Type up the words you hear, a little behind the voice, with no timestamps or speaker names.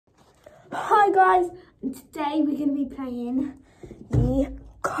Hi guys, and today we're going to be playing the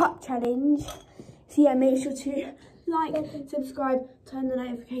cut challenge. So yeah, make sure to like, subscribe, turn the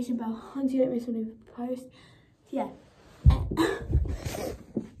notification bell on so you don't miss when we post. So yeah.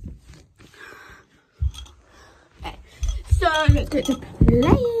 So let's get to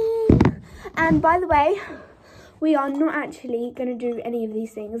playing. And by the way, we are not actually going to do any of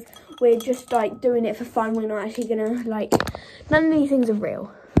these things. We're just like doing it for fun. We're not actually going to like, none of these things are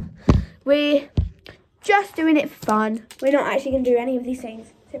real. We're just doing it for fun. We're not actually going to do any of these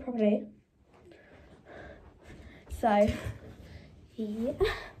things. Sit properly. So, yeah,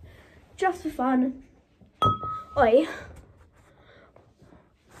 just for fun. Oi.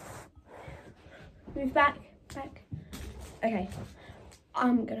 Move back. Okay,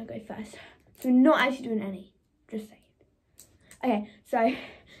 I'm going to go first. So we're not actually doing any. Just saying. Okay, so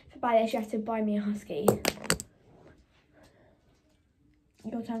to buy this, you have to buy me a husky.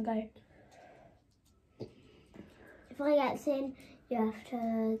 Your turn, go. If I get in, you have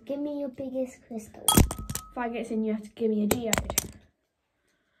to give me your biggest crystal. If I get in, you have to give me a geode.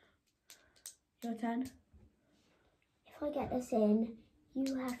 Your turn. If I get this in,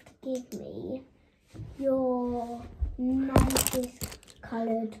 you have to give me your nicest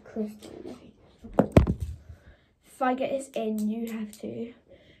coloured crystal. If I get this in, you have to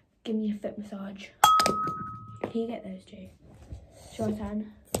give me a foot massage. Can you get those two? It's your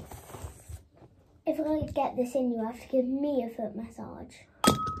turn. If I get this in, you have to give me a foot massage.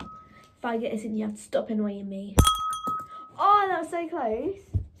 If I get this in, you have to stop annoying me. Oh, that was so close.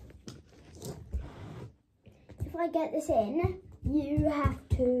 If I get this in, you have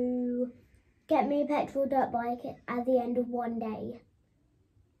to get me a petrol dirt bike at the end of one day.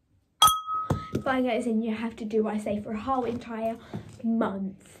 If I get this in, you have to do what I say for a whole entire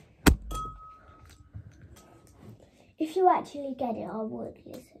month. If you actually get it, I would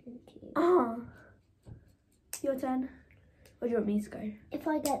listen to you. Ah. Your turn. Or do you want me to go? If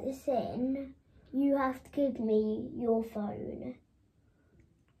I get this in, you have to give me your phone.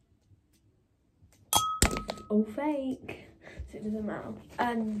 All fake. So it doesn't matter.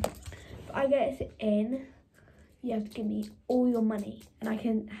 If I get this in, you have to give me all your money. And I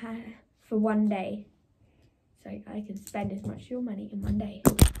can have for one day. So I can spend as much of your money in one day.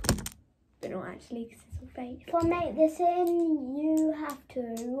 But not actually, because it's all fake. If I make this in, you have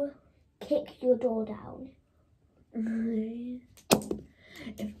to kick your door down.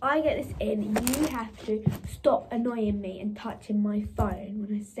 If I get this in, you have to stop annoying me and touching my phone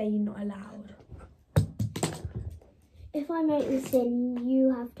when I say you're not allowed. If I make this in,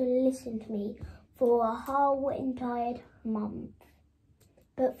 you have to listen to me for a whole entire month.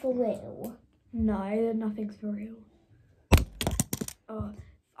 But for real. No, nothing's for real. Oh,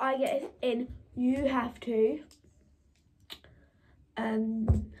 if I get this in, you have to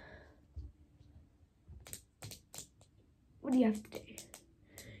what do you have to do?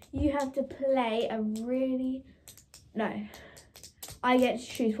 You have to play a really... No. I get to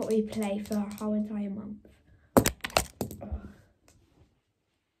choose what we play for our whole entire month. Oh.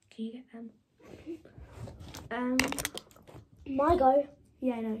 Can you get them? My go.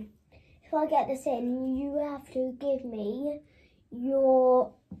 Yeah, I know. If I get this in, you have to give me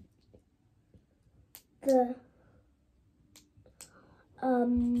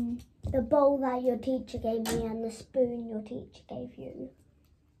the bowl that your teacher gave me and the spoon your teacher gave you.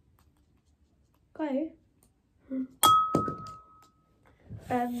 Go.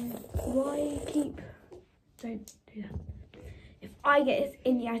 Why keep... Don't do that. If I get this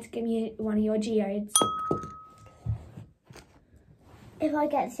in, you have to give me one of your geodes. If I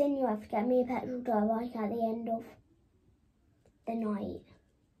get this in, you have to get me a petrol dirt bike at the end of the night.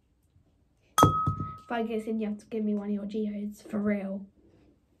 If I get this in, you have to give me one of your geodes. For real.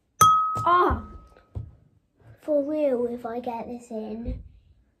 Ah! For real, if I get this in,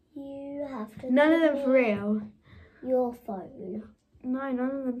 you have to... None of them for real. Your phone. No, none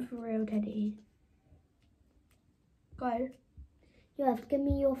of them for real, Teddy. Go. You have to give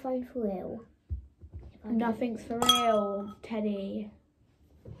me your phone for real. Nothing's for real, Teddy.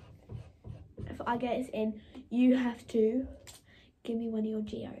 If I get this in, you have to give me one of your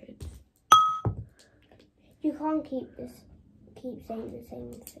geodes. You can't keep saying the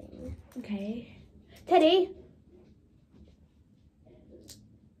same thing. Okay. Teddy!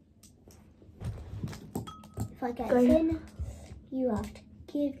 If I get this in, you have to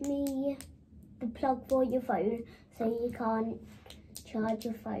give me the plug for your phone so you can't charge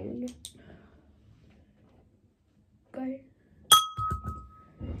your phone. Go.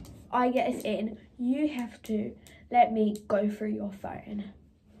 I get this in, you have to let me go through your phone.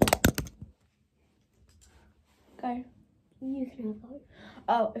 Go. You can have both.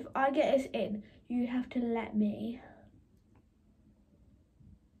 Oh, if I get us in, you have to let me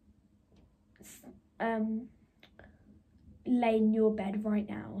lay in your bed right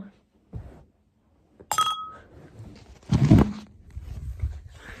now.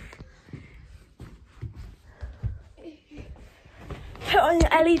 Put on your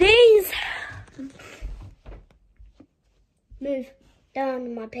LEDs. Move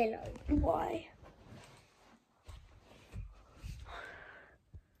down my pillow. Why?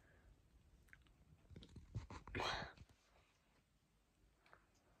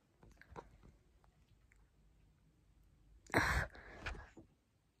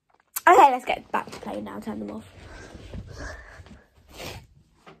 Okay, let's get back to playing now. Turn them off.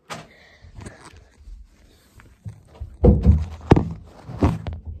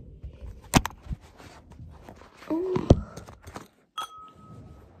 Ooh.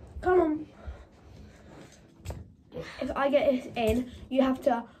 Come on. If I get this in, you have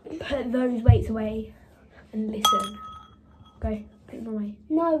to put those weights away and listen. Go, put them away.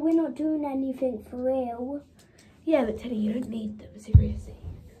 No, we're not doing anything for real. Yeah, but Teddy, you don't need them, seriously.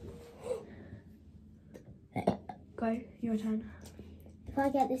 Go, your turn. If I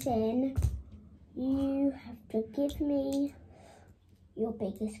get this in, you have to give me your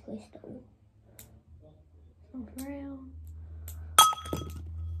biggest crystal. Oh, for real?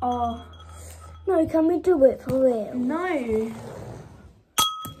 Oh. No, can we do it for real? No.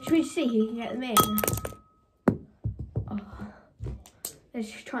 Should we see who can get them in? Oh.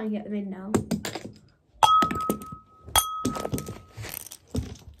 Let's just try and get them in now.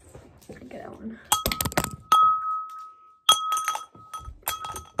 Get that one.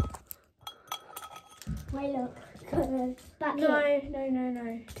 Wait, look. Back No, here.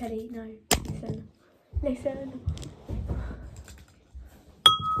 no. Teddy, no. Listen. Listen.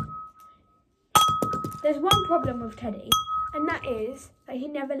 There's one problem with Teddy, and that is that he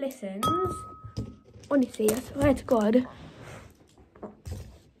never listens. Honestly, I swear to God.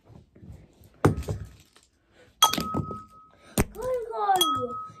 Coco,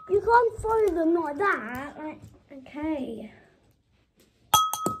 you can't throw them like that. Okay.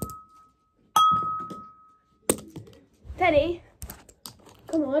 Teddy,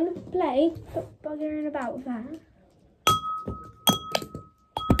 come on, play. Stop buggering about with that.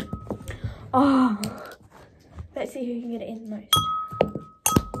 Oh, let's see who can get it in the most.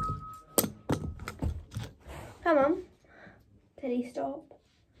 Come on. Teddy, stop.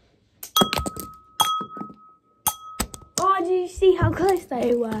 Oh, did you see how close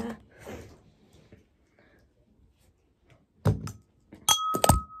they were?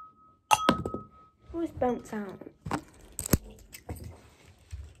 Always bounce out.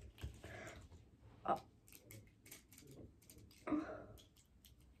 Oh.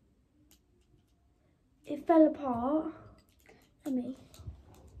 It fell apart. For me.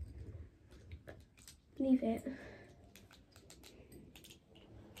 Leave it.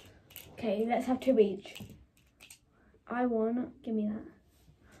 Okay, let's have two each. I want, give me that.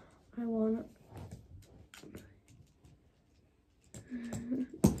 I want.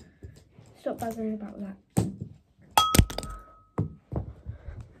 Stop buggering about that.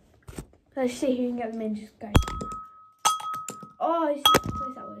 Let's see who can get them in, just go. Oh, you see how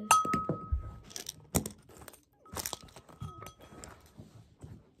close that was.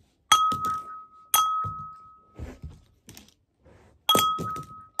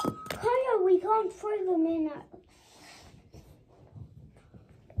 Kaya, we can't throw them in.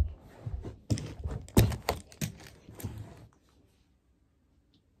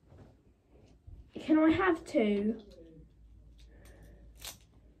 Can I have two?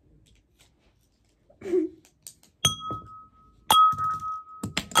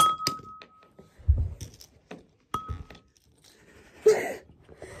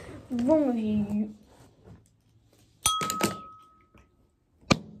 What's wrong with you?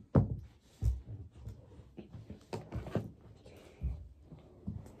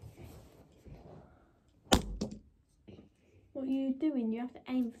 What are you doing? You have to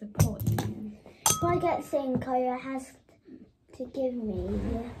aim for the pot. If I get seen, Kaya has to give me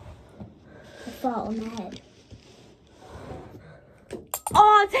a fart on the head.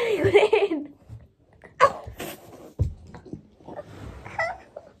 Oh, Teddy got it in.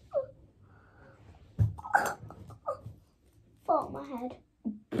 Fart on my head.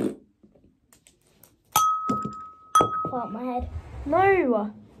 Fart on my head.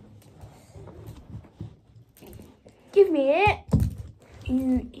 No. Give me it.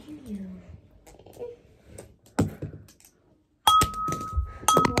 You idiot.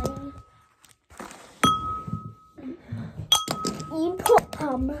 You put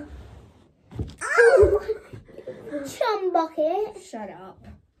chum bucket. Shut up.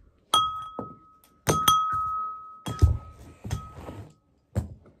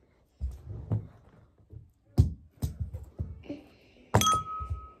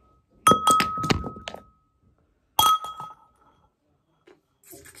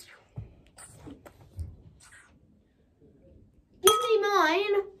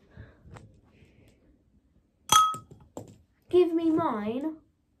 Give me mine.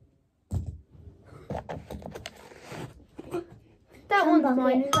 That one's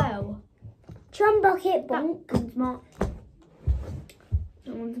mine as well. Chum bucket, bonk. That one's mine.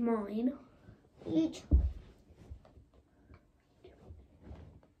 That one's mine. Each.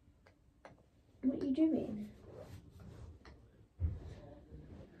 What are you doing?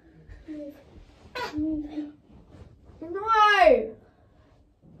 No!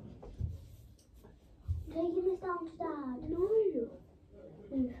 Taking this down to Dad. No.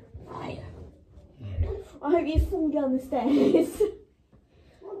 I hope you fall down the stairs.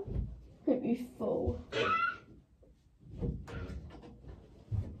 Hope you fall.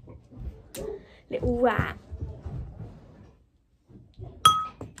 Little rat.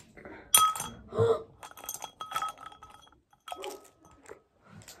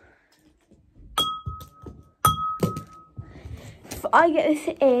 If I get this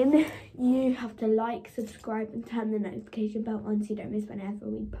in, you have to like, subscribe and turn the notification bell on so you don't miss whenever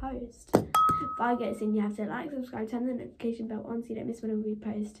we post. If I get this in, you have to like, subscribe, turn the notification bell on so you don't miss whenever we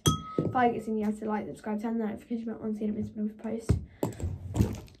post. If I get this in, you have to like, subscribe, turn the notification bell on so you don't miss whenever we post.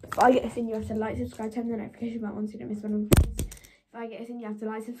 If I get this in, you have to like, subscribe, turn the notification bell on so you don't miss whenever we post. If I get this in, you have to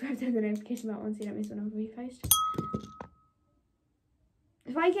like, subscribe, turn the notification bell on so you don't miss whenever we post.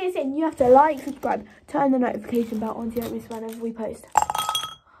 If I get this in, you have to like, subscribe, turn the notification bell on so you don't miss whenever we post.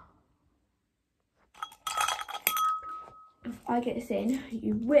 If I get this in,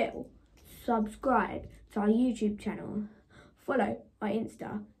 you will subscribe to our YouTube channel, follow our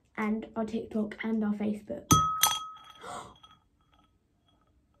Insta and our TikTok and our Facebook.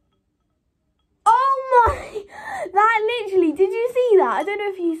 Oh my, that literally, did you see that? I don't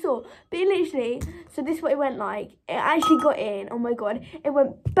know if you saw, but it literally, so this is what it went like. It actually got in, oh my god. It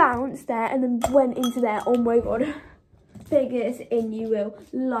went bounce there and then went into there, oh my god. If I get this in, you will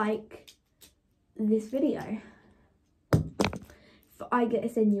like this video. If I get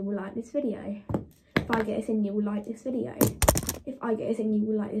this in, you will like this video. If I get this in, you will like this video. If I get this in, you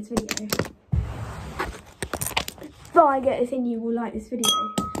will like this video. If I get this in, you will like this video.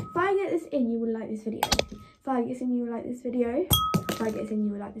 If I get this in, you will like this video. If I get this in, you will like this video. If I get this in,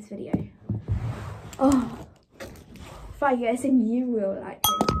 you will like this video. Oh. If I get this in, you will like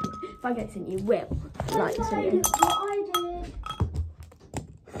this video. If I get this in, you will like this video. What I did.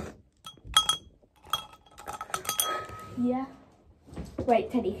 Yeah.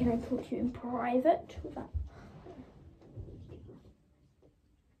 Wait, Teddy, can I talk to you in private?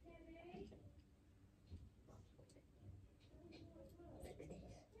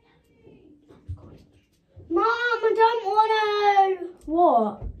 Mom, I don't want to.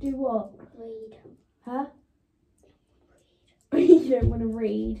 What? Do what? Read. Huh? You don't want to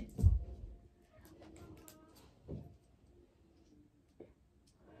read.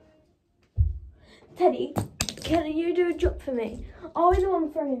 Teddy, can you do a job for me? I'll be the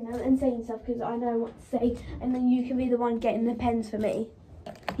one throwing them and saying stuff because I know what to say, and then you can be the one getting the pens for me.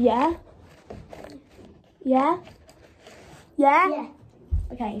 Yeah? Yeah? Yeah? Yeah.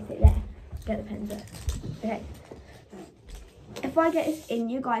 Okay, sit there. Get the pens there. Okay. If I get this in,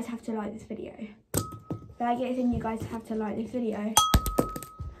 you guys have to like this video. If I get this in, you guys have to like this video.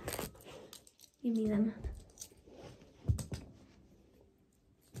 Give me them.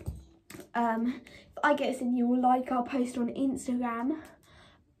 If I get this in, you will like our post on Instagram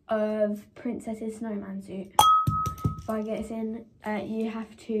of Princess's snowman suit. If I get this in, you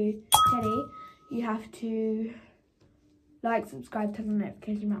have to, Teddy, you have to like, subscribe, turn on the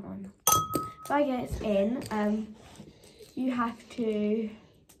notification bell on. If I get this in, you have to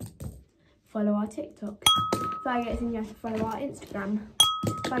follow our TikTok. If I get this in, you have to follow our Instagram.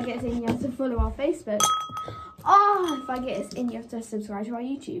 If I get this in, you have to follow our Facebook. Oh, if I get this in, you have to subscribe to our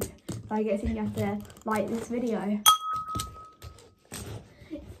YouTube. If I get this in, you have to like this video.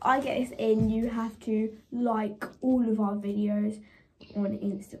 If I get this in, you have to like all of our videos on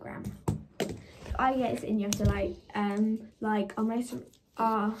Instagram. If I get this in, you have to like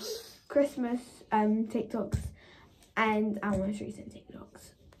our Christmas TikToks and our most recent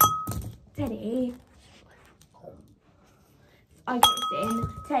TikToks. Teddy. If I get this in,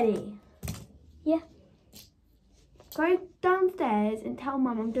 Teddy. Yeah. Go downstairs and tell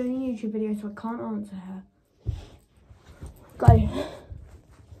Mum I'm doing a YouTube video so I can't answer her. Go.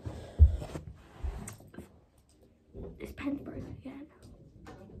 This pen's broken again.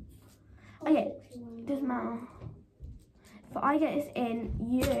 Okay, doesn't matter. If I get this in,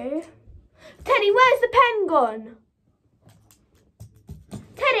 you... Teddy, where's the pen gone?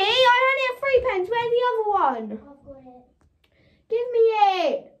 Teddy, I only have 3 pens. Where's the other one? I've got it. Give me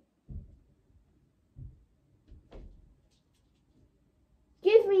it.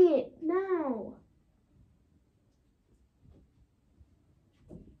 Give me it now.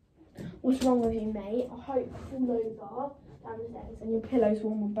 What's wrong with you, mate? I hope you fall over down the stairs and your pillow's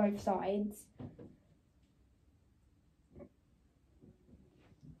warm on both sides.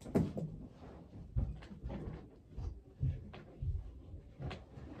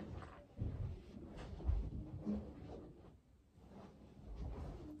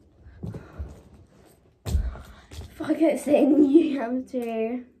 If I get sing, you have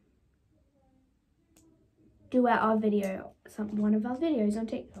to duet our video, one of our videos on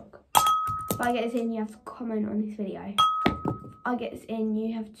TikTok. If I get this in, you have to comment on this video. If I get this in,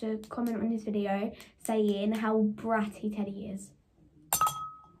 you have to comment on this video saying how bratty Teddy is.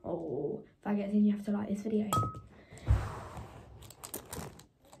 Oh, if I get this in, you have to like this video.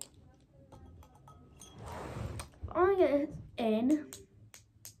 If I get this in,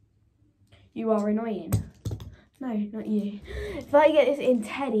 you are annoying. No, not you. If I get this in,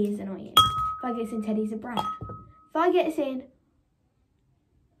 Teddy is annoying. If I get this in, Teddy's a brat. If I get this in,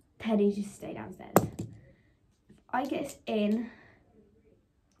 Teddy just stay downstairs. If I get this in,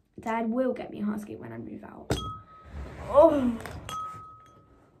 Dad will get me a husky when I move out. Oh.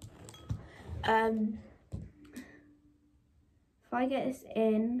 If I get this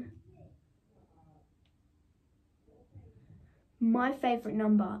in, my favourite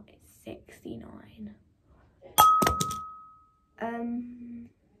number is 69.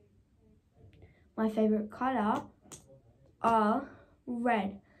 My favourite colour are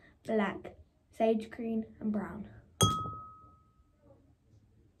red, black, sage green and brown.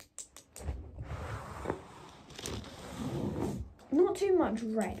 Not too much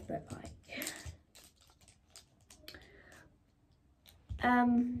red, but like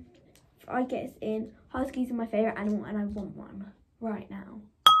if I get this in, huskies are my favourite animal and I want one right now.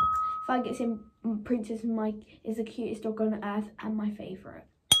 If I get this in, Princess Mike is the cutest dog on earth and my favourite.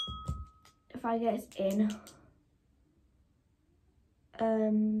 If I get this in,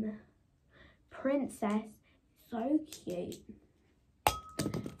 Princess, so cute.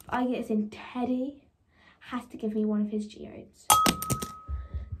 If I get this in, Teddy has to give me one of his geodes.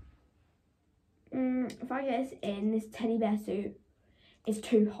 If I get this in, this teddy bear suit is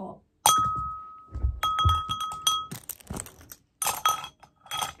too hot.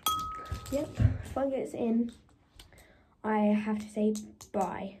 Yep, if I get this in, I have to say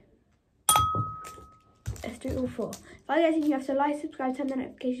bye. Let's do it all 4. If I get this in, you have to like, subscribe, turn the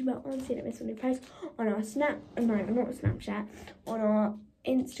notification bell on so you don't miss any posts on our Snapchat, on our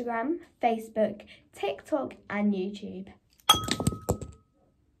Instagram, Facebook, TikTok and YouTube.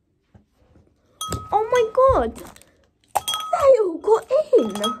 Oh my god! They all got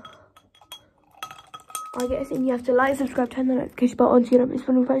in! I get this in, you have to like, subscribe, turn the notification bell on so you don't miss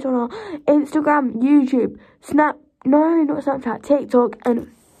any posts on our Instagram, YouTube, not Snapchat, TikTok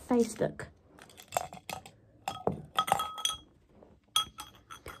and Facebook.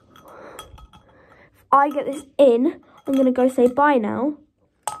 I get this in, I'm going to go say bye now.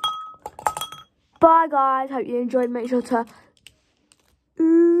 Bye guys, hope you enjoyed. Make sure to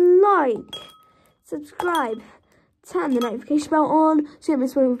like, subscribe, turn the notification bell on so you don't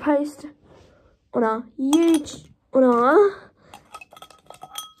miss when we post on our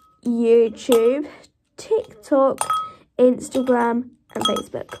YouTube, TikTok, Instagram and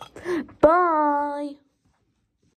Facebook. Bye!